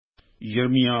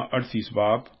यर्मिया 38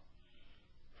 बाब।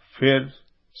 फिर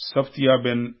सफ्तिया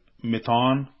बिन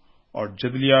मितान और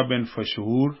जदलिया बिन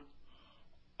फशहूर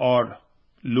और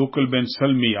लोकल बिन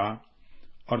सलमिया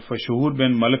और फशहूर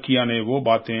बिन मलकिया ने वो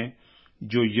बातें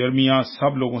जो यर्मिया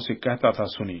सब लोगों से कहता था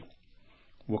सुनी।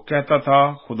 वो कहता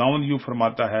था, खुदावंद यूं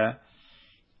फरमाता है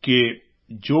कि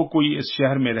जो कोई इस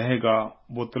शहर में रहेगा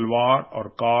वो तलवार और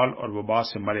काल और वबा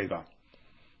से मरेगा,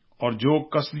 और जो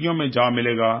कसदियों में जा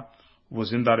मिलेगा वो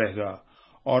जिंदा रहेगा,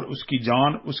 और उसकी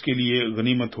जान उसके लिए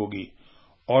गनीमत होगी,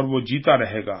 और वो जीता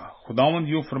रहेगा। खुदावंद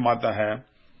यूं फरमाता है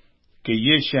कि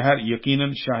ये शहर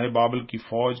यकीनन शाह बाबल की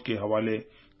फौज के हवाले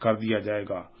कर दिया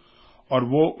जाएगा और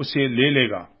वो उसे ले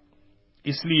लेगा।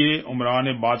 इसलिए उमरा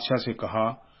ने बादशाह से कहा,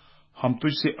 हम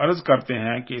तुझसे अर्ज करते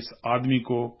हैं कि इस आदमी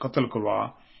को कत्ल करवा,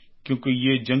 क्योंकि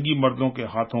ये जंगी मर्दों के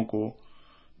हाथों को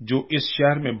जो इस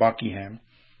शहर में बाकी हैं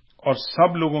और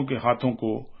सब लोगों के हाथों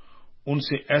को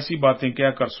उनसे ऐसी बातें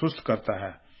कहकर सुस्त करता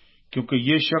है, क्योंकि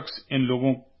ये शख्स इन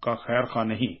लोगों का खैर खा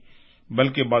नहीं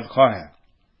बल्कि बदखा है।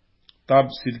 तब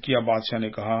सिदकिया बादशाह ने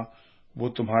कहा, वो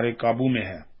तुम्हारे काबू में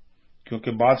है,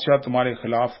 क्योंकि बादशाह तुम्हारे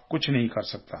खिलाफ कुछ नहीं कर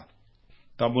सकता।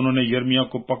 तब उन्होंने यर्मिया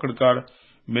को पकड़कर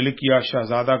मिल्किया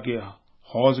शहजादा के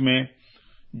हौज में,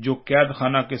 जो कैद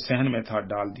खाना के सहन में था,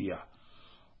 डाल दिया,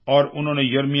 और उन्होंने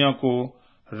यर्मिया को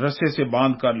रस्से से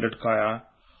बांधकर लटकाया,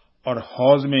 और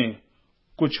हौज में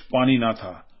कुछ पानी न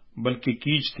था बल्कि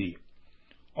कीच थी,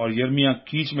 और यर्मिया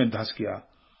कीच में धंस गया।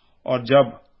 और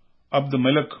जब अब्द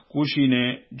मलिक कूशी ने,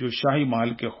 जो शाही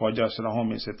महल के ख्वाजा सराहों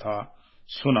में से था,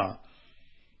 सुना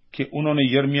कि उन्होंने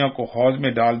यर्मिया को हौज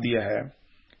में डाल दिया है,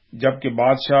 जबकि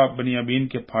बादशाह बनियामीन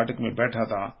के फाटक में बैठा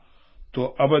था, तो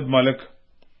अब्द मलिक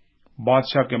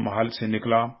बादशाह के महल से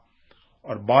निकला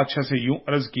और बादशाह से यूं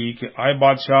अर्ज की कि आए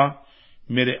बादशाह,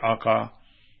 मेरे आका,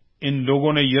 इन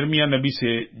लोगों ने यर्मिया नबी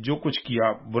से जो कुछ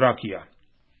किया बुरा किया,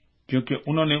 क्योंकि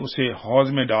उन्होंने उसे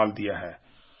हौज में डाल दिया है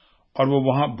और वो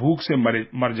वहां भूख से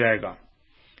मर जाएगा,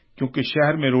 क्योंकि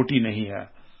शहर में रोटी नहीं है।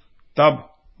 तब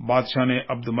बादशाह ने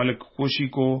अब्द मलिक कोशी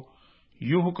को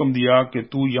यूं हुक्म दिया कि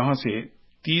तू यहां से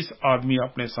 30 आदमी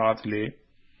अपने साथ ले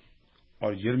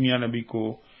और यर्मिया नबी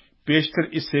को पेशतर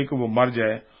इससे कि वो मर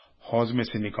जाए हौज में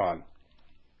से निकाल।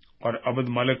 और अब्द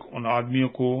मलिक उन आदमियों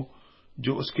को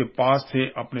जो उसके पास थे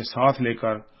अपने साथ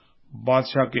लेकर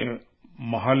बादशाह के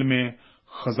महल में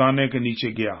खजाने के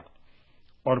नीचे गया,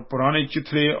 और पुराने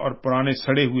चिथड़े और पुराने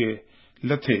सड़े हुए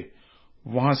लथे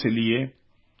वहां से लिए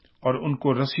और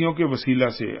उनको रस्सियों के वसीला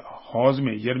से हौज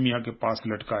में यर्मिया के पास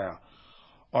लटकाया।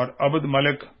 और अब्द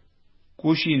मलिक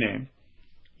कूशी ने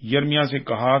यर्मिया से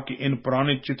कहा कि इन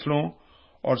पुराने चिथड़ों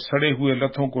और सड़े हुए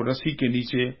लथों को रस्सी के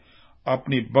नीचे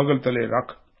अपनी बगल तले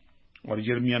रख, और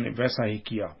यर्मिया ने वैसा ही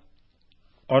किया,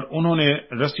 और उन्होंने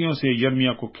रस्सियों से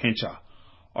यर्मिया को खींचा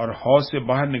और हौज से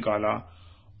बाहर निकाला,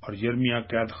 और यर्मिया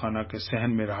कैद खाना के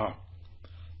सहन में रहा।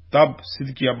 तब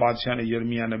सिदकिया बादशाह ने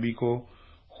यर्मिया नबी को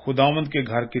खुदावंद के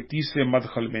घर के तीसरे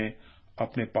मदखल में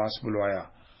अपने पास बुलवाया,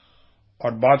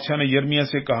 और बादशाह ने यर्मिया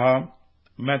से कहा,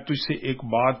 मैं तुझसे एक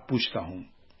बात पूछता हूं,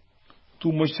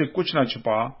 तू मुझसे कुछ न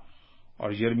छुपा।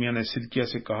 और यर्मिया ने सिदकिया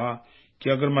से कहा कि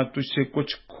अगर मैं तुझसे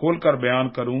कुछ खोलकर बयान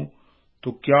करूं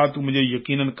तो क्या तू मुझे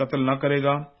यकीनन कत्ल न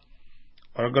करेगा,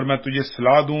 और अगर मैं तुझे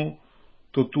सलाह दूं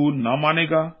तो तू न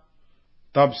मानेगा।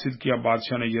 तब सिदकिया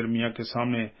बादशाह ने यर्मिया के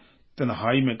सामने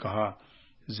तन्हाई में कहा,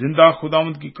 जिंदा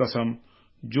खुदावंद की कसम,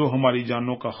 जो हमारी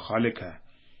जानों का खालिक है,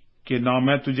 कि ना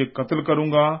मैं तुझे कत्ल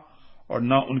करूंगा और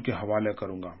न उनके हवाले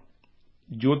करूंगा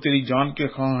जो तेरी जान के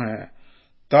ख्वाह हैं।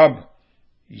 तब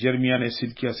यर्मिया ने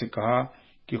सिदकिया से कहा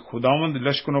कि खुदावंद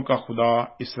लश्करों का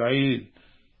खुदा, इसराइल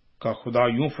का खुदा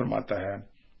यूं फरमाता है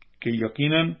कि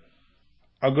यकीनन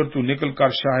अगर तू निकलकर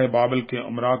शाह बाबल के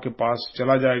उमरा के पास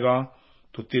चला जाएगा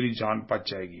तो तेरी जान बच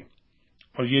जाएगी,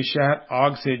 और ये शहर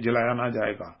आग से जलाया ना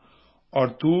जाएगा, और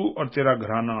तू और तेरा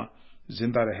घराना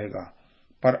जिंदा रहेगा।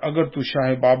 पर अगर तू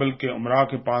शाह बाबल के उमरा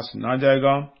के पास ना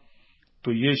जाएगा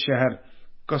तो ये शहर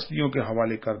कसदियों के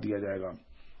हवाले कर दिया जाएगा,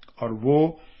 और वो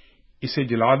इसे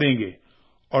जला देंगे,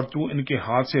 और तू इनके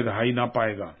हाथ से रहाई ना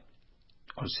पाएगा।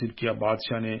 और सिदकिया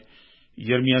बादशाह ने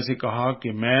यर्मिया से कहा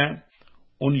कि मैं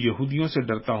उन यहूदियों से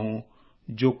डरता हूं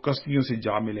जो कसदियों से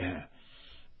जा मिले हैं,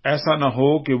 ऐसा न हो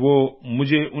कि वो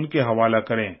मुझे उनके हवाला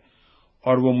करें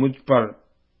और वो मुझ पर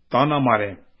ताना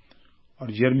मारें।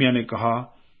 और यर्मिया ने कहा,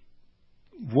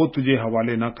 वो तुझे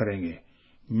हवाले न करेंगे।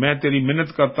 मैं तेरी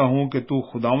मिन्नत करता हूं कि तू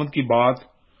खुदावंद की बात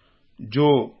जो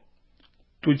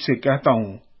तुझसे कहता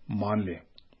हूं मान ले,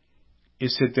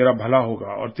 इससे तेरा भला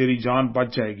होगा और तेरी जान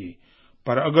बच जाएगी।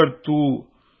 पर अगर तू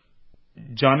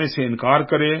जाने से इनकार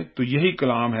करे तो यही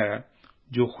कलाम है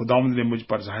जो खुदावंद ने मुझ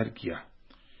पर जाहिर किया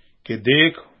کہ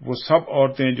دیکھ وہ سب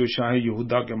عورتیں جو شاہ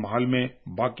یہودا کے محل میں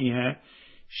باقی ہیں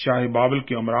شاہ بابل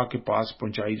کے امراء کے پاس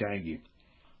پہنچائی جائیں گی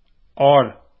اور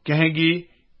کہیں گی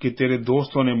کہ تیرے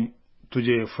دوستوں نے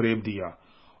تجھے فریب دیا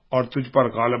اور تجھ پر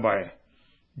غالب آئے،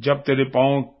 جب تیرے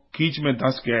پاؤں کیچ میں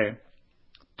دھس گئے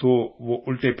تو وہ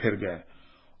الٹے پھر گئے،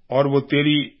 اور وہ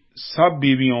تیری سب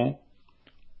بیویوں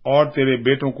اور تیرے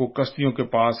بیٹوں کو کشتیوں کے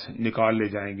پاس نکال لے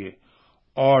جائیں گے،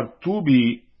 اور تو بھی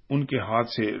ان کے ہاتھ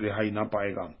سے رہائی نہ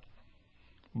پائے گا،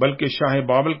 بلکہ شاہ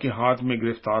بابل کے ہاتھ میں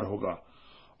گرفتار ہوگا،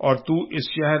 اور تو اس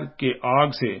شہر کے آگ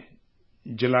سے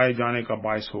جلائے جانے کا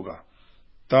باعث ہوگا۔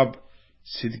 تب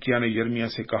صدقیہ نے یرمیہ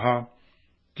سے کہا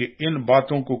کہ ان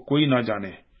باتوں کو کوئی نہ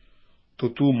جانے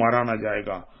تو مارا نہ جائے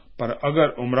گا، پر اگر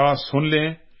امراء سن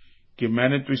لیں کہ میں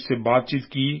نے تجھ سے بات چیت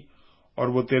کی اور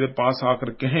وہ تیرے پاس آ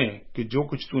کر کہیں کہ جو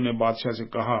کچھ تو نے بادشاہ سے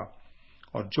کہا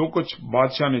اور جو کچھ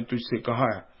بادشاہ نے تجھ سے کہا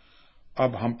ہے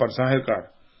اب ہم پر ظاہر کر،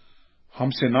 ہم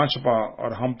سے نہ چھپا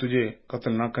اور ہم تجھے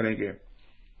قتل نہ کریں گے،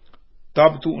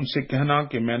 تب تو ان سے کہنا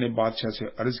کہ میں نے بادشاہ سے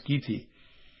عرض کی تھی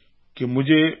کہ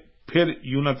مجھے پھر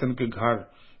یوناتن کے گھر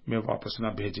میں واپس نہ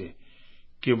بھیجے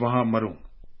کہ وہاں مروں۔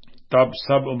 تب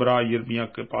سب امراء یرمیہ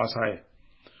کے پاس آئے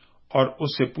اور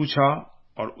اس سے پوچھا،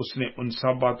 اور اس نے ان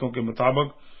سب باتوں کے مطابق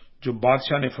جو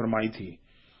بادشاہ نے فرمائی تھی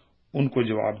ان کو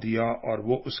جواب دیا، اور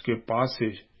وہ اس کے پاس سے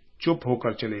چپ ہو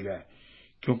کر چلے گئے،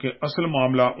 کیونکہ اصل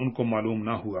معاملہ ان کو معلوم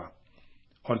نہ ہوا۔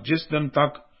 اور جس دن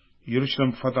تک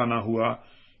یروشلم فتح نہ ہوا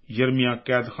یرمیہ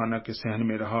قید خانہ کے صحن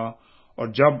میں رہا، اور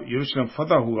جب یروشلم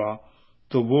فتح ہوا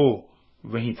تو وہ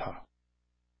وہیں تھا۔